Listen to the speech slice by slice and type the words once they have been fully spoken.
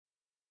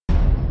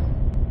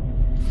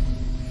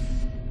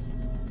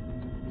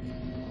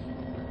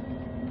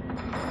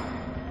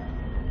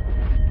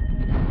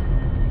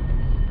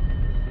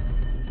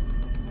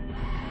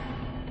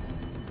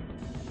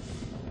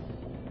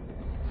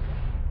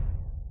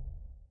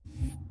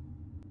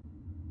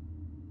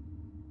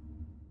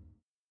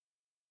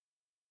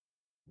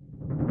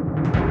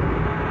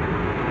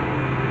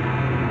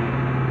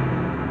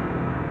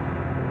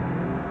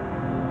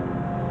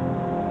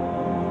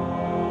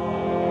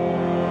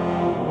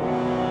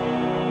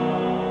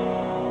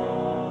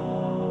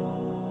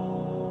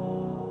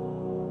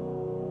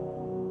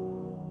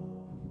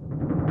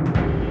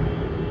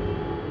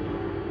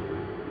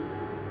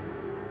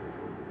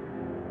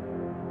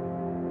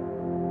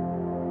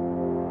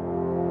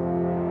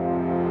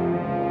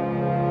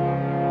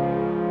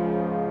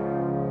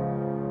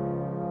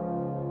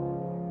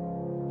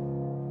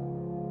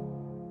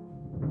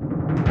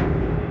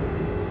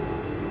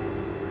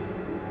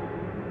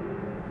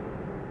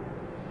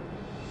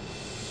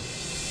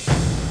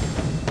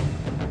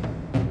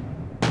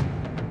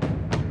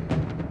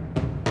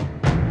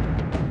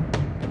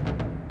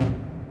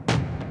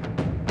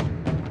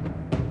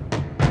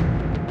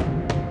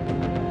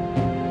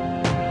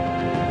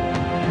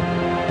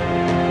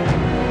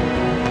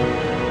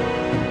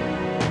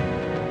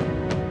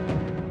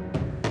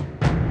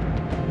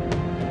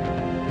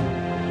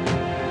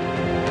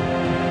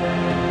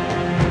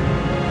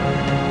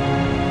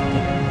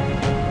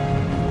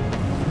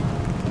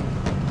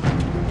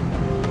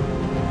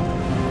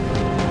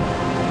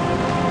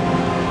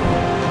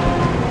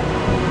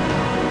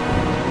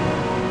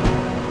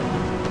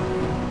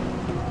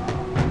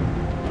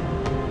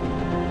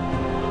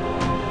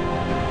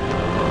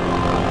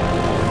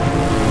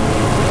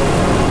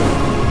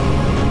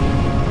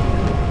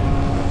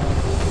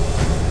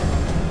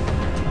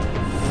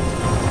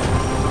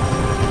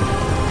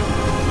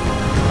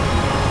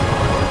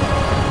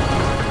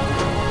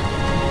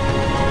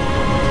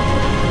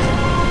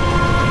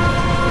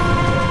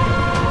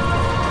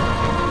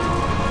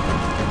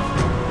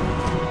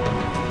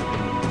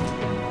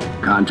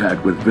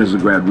Contact with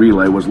Visegrad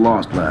Relay was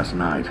lost last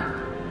night.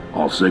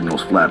 All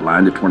signals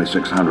flatlined at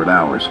 2600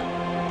 hours.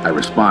 I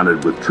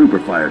responded with trooper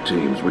fire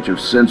teams, which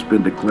have since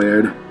been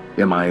declared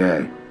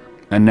MIA.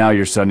 And now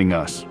you're sending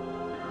us.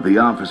 The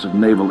Office of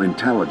Naval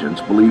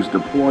Intelligence believes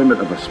deployment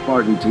of a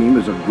Spartan team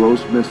is a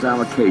gross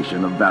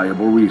misallocation of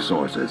valuable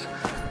resources.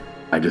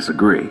 I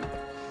disagree.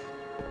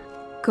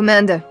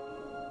 Commander.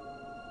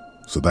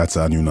 So that's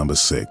our new number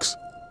 6.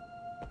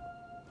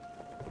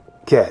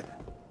 Cat,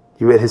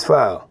 you read his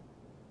file?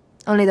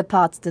 Only the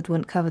parts that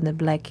weren't covered in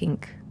black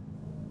ink.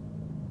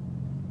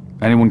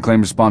 Anyone claim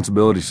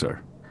responsibility,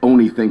 sir?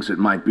 Only thinks it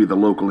might be the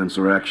local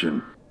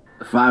insurrection.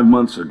 5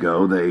 months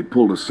ago, they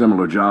pulled a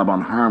similar job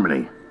on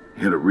Harmony.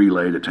 Hit a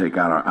relay to take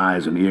out our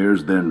eyes and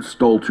ears, then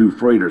stole 2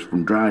 freighters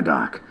from dry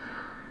dock.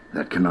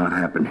 That cannot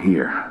happen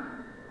here.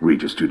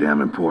 Reach is too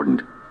damn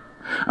important.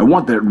 I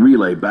want that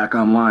relay back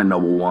online,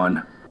 Noble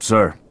One.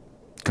 Sir,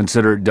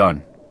 consider it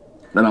done.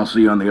 Then I'll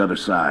see you on the other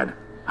side.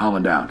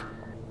 Holland out.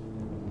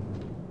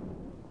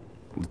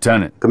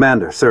 Lieutenant.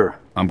 Commander, sir.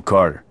 I'm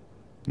Carter,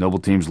 Noble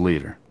Team's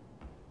leader.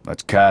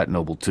 That's Cat,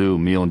 Noble 2,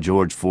 Emil and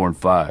George 4 and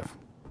 5.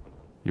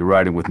 You're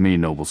riding with me,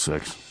 Noble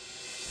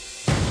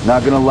 6.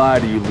 Not gonna lie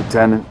to you,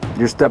 Lieutenant.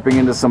 You're stepping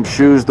into some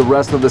shoes the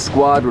rest of the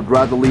squad would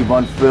rather leave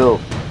unfilled.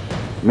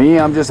 Me,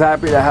 I'm just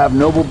happy to have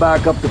Noble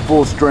back up to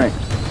full strength.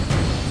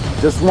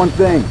 Just one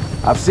thing,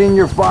 I've seen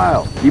your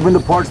file, even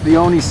the parts the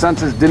Oni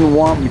sensors didn't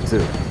want me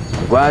to.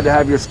 I'm glad to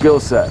have your skill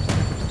set.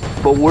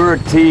 But we're a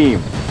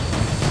team.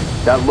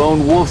 That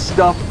lone wolf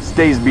stuff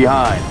stays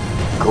behind.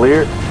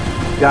 Clear?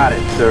 Got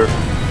it, sir.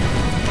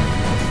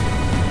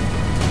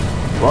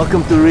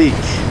 Welcome to Reach.